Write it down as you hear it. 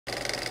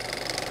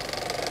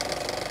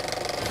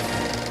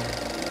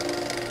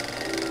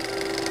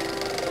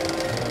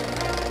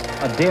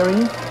a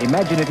daring,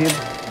 imaginative,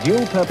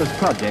 dual-purpose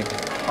project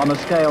on a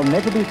scale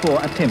never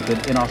before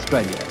attempted in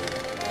Australia.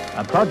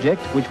 A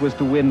project which was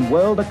to win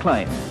world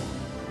acclaim,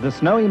 the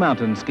Snowy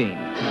Mountains Scheme.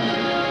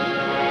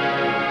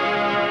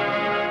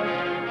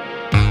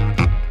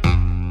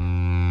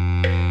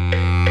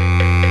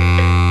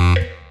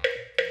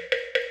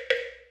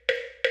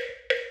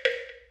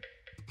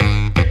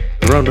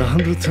 Around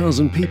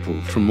 100,000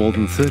 people from more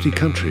than 30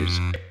 countries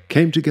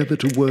came together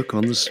to work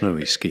on the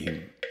Snowy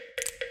Scheme.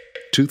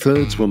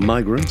 Two-thirds were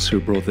migrants who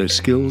brought their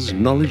skills,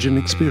 knowledge and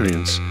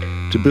experience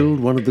to build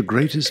one of the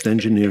greatest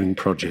engineering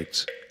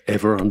projects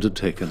ever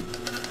undertaken.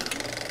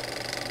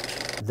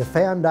 The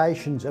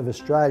foundations of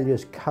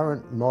Australia's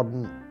current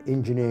modern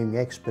engineering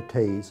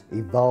expertise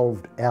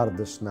evolved out of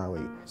the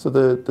Snowy. So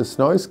the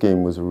Snowy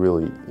Scheme was a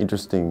really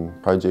interesting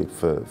project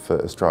for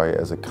Australia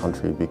as a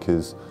country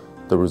because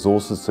the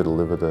resources to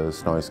deliver the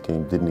Snowy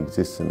Scheme didn't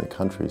exist in the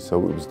country,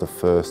 so it was the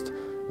first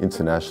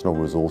international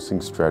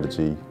resourcing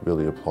strategy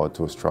really applied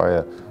to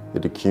Australia.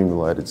 It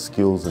accumulated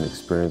skills and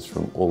experience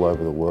from all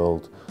over the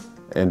world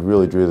and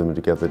really drew them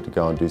together to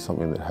go and do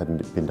something that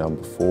hadn't been done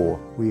before.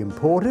 We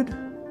imported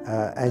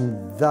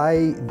and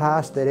they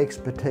passed that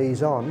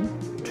expertise on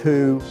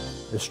to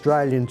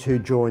Australians who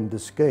joined the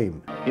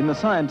scheme. In the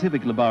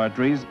scientific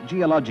laboratories,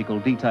 geological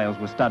details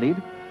were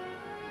studied,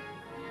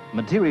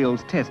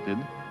 materials tested,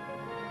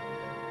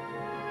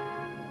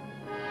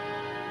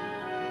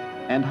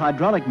 and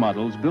hydraulic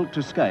models built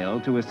to scale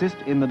to assist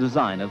in the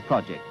design of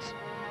projects.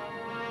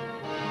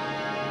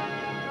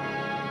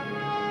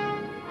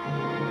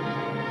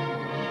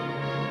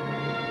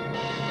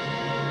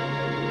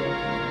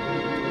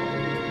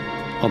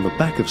 On the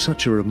back of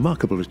such a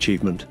remarkable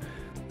achievement,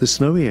 the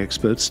Snowy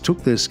experts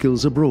took their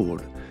skills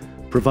abroad,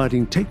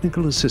 providing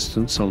technical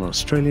assistance on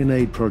Australian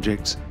aid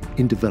projects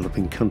in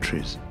developing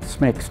countries.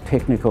 SMEC's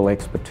technical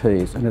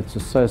expertise and its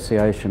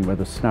association with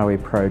the Snowy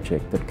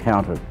project that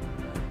counted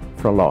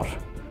for a lot.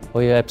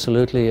 Well, yeah,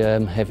 absolutely.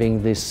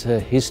 Having this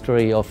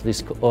history of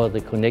this, or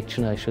the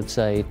connection, I should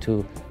say,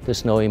 to the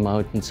Snowy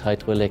Mountains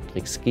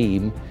Hydroelectric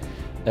Scheme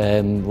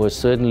was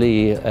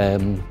certainly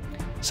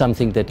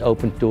something that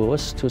opened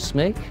doors to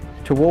SMEC.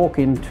 To walk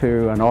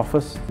into an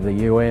office, the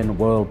UN,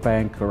 World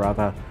Bank or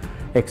other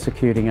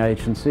executing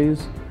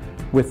agencies,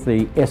 with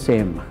the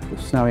SM, the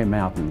Snowy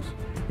Mountains,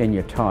 in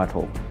your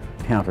title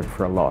counted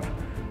for a lot.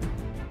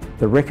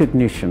 The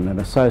recognition and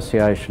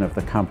association of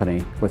the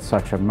company with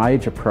such a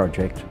major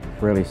project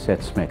really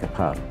sets SMEC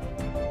apart.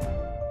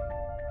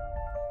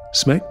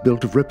 SMEC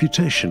built a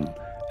reputation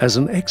as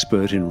an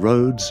expert in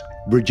roads,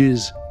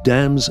 bridges,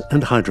 dams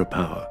and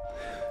hydropower,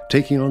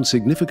 taking on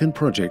significant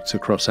projects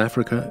across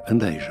Africa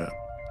and Asia.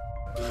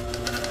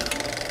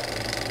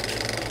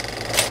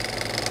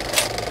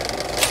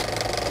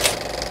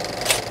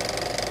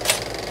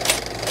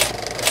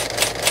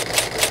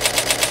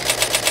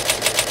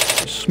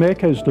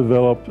 SMEC has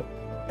developed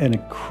an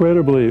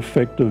incredibly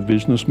effective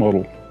business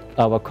model.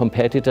 Our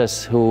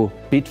competitors who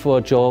bid for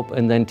a job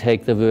and then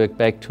take the work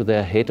back to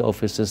their head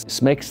offices,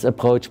 SMEC's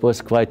approach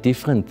was quite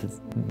different.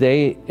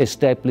 They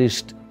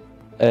established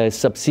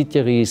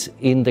subsidiaries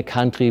in the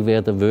country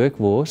where the work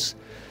was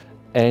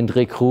and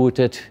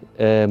recruited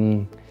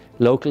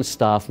local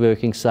staff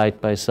working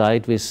side by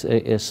side with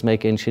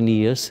SMEC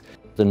engineers.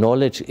 The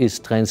knowledge is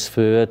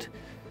transferred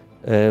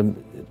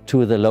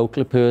to the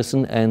local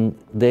person and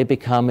they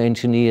become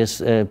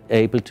engineers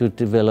able to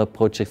develop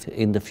projects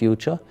in the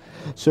future.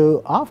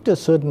 So after a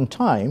certain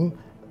time,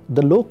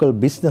 the local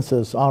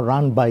businesses are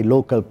run by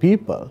local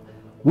people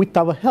with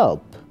our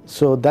help.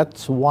 So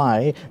that's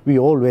why we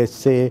always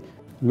say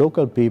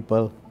local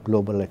people,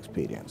 global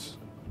experience.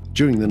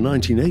 During the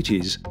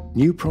 1980s,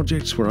 new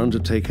projects were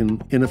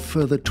undertaken in a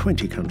further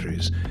 20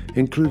 countries,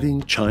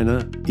 including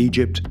China,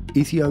 Egypt,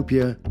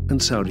 Ethiopia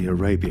and Saudi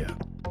Arabia.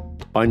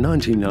 By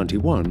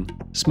 1991,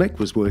 SMEC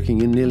was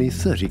working in nearly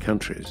 30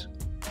 countries.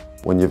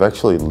 When you've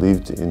actually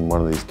lived in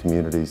one of these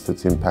communities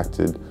that's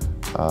impacted,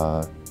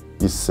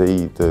 you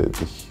see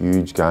the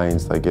huge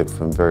gains they get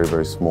from very,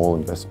 very small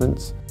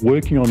investments.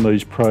 Working on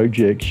these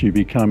projects, you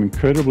become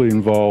incredibly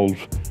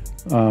involved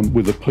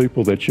with the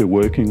people that you're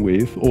working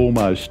with,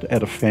 almost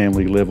at a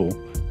family level.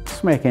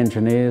 SMEC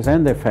engineers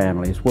and their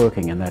families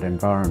working in that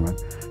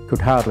environment could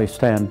hardly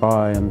stand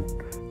by and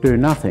do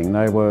nothing.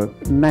 They were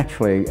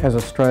naturally, as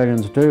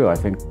Australians do, I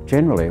think,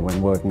 generally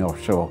when working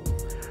offshore,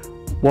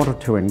 wanted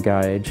to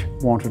engage,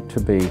 wanted to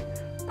be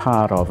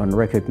part of and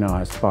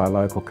recognised by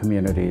local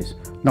communities,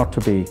 not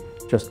to be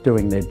just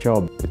doing their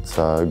job. It's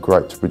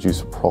great to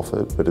produce a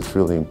profit, but it's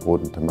really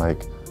important to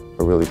make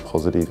a really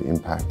positive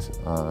impact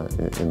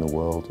in the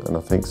world, and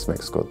I think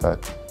SMEC's got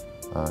that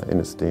in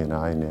its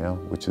DNA now,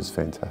 which is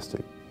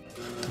fantastic.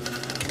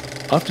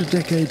 After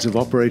decades of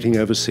operating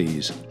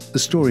overseas, the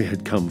story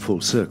had come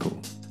full circle.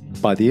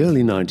 By the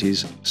early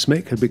 90s,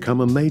 SMEC had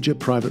become a major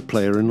private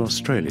player in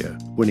Australia,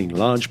 winning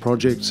large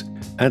projects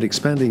and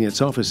expanding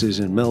its offices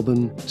in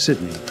Melbourne,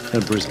 Sydney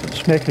and Brisbane.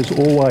 SMEC has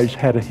always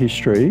had a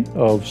history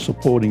of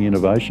supporting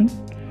innovation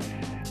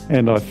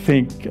And I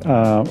think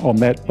on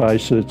that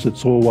basis,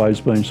 it's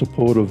always been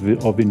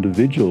supportive of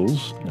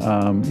individuals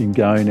in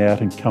going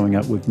out and coming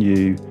up with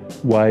new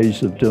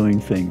ways of doing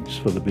things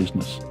for the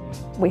business.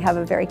 We have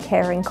a very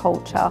caring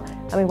culture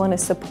and we want to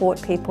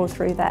support people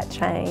through that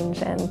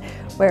change, and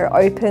we're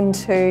open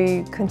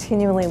to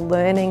continually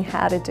learning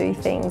how to do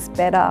things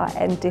better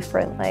and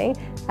differently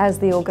as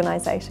the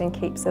organisation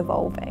keeps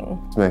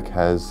evolving. SMEC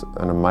has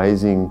an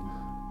amazing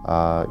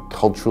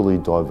culturally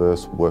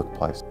diverse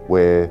workplace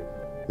where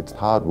it's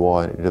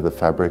hardwired into the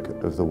fabric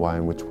of the way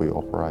in which we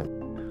operate.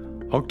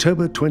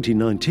 October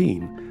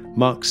 2019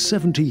 marks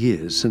 70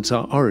 years since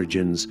our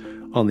origins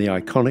on the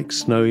iconic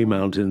Snowy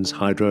Mountains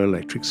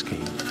Hydroelectric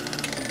Scheme.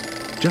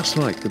 Just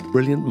like the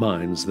brilliant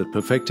minds that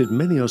perfected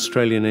many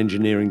Australian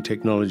engineering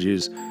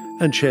technologies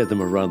and shared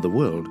them around the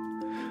world,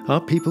 our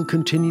people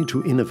continue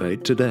to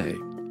innovate today.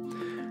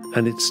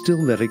 And it's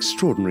still that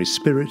extraordinary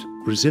spirit,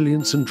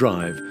 resilience and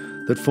drive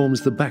that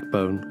forms the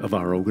backbone of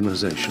our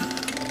organisation.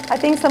 I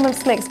think some of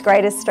SMEC's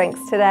greatest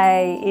strengths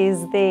today is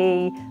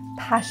the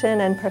passion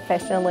and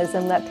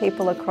professionalism that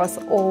people across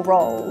all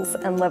roles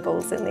and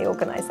levels in the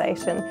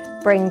organisation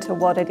bring to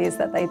what it is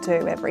that they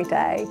do every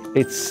day.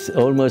 It's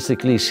almost a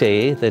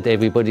cliche that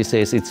everybody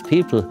says it's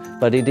people,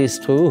 but it is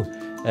true.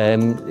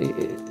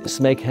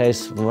 SMEC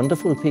has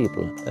wonderful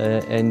people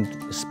and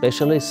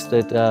specialists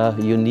that are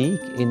unique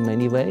in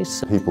many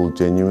ways. People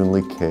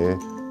genuinely care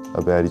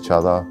about each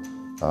other.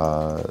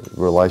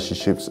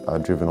 Relationships are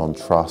driven on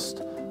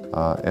trust,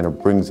 and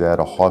it brings out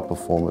a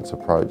high-performance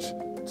approach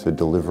to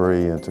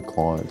delivery and to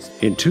clients.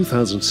 In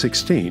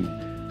 2016,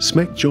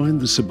 SMEC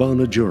joined the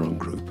Sabana Jurong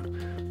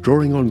Group,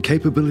 drawing on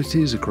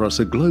capabilities across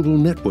a global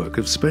network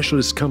of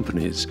specialist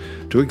companies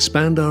to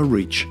expand our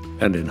reach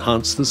and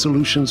enhance the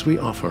solutions we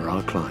offer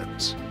our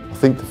clients. I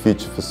think the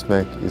future for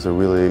SMEC is a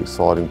really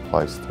exciting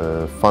place.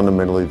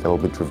 Fundamentally, they'll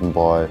be driven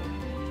by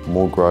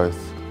more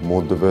growth,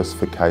 more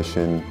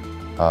diversification,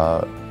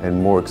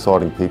 and more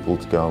exciting people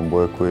to go and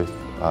work with,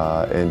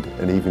 and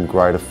an even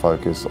greater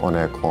focus on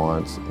our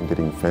clients and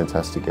getting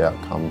fantastic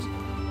outcomes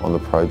on the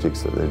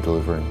projects that they're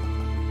delivering.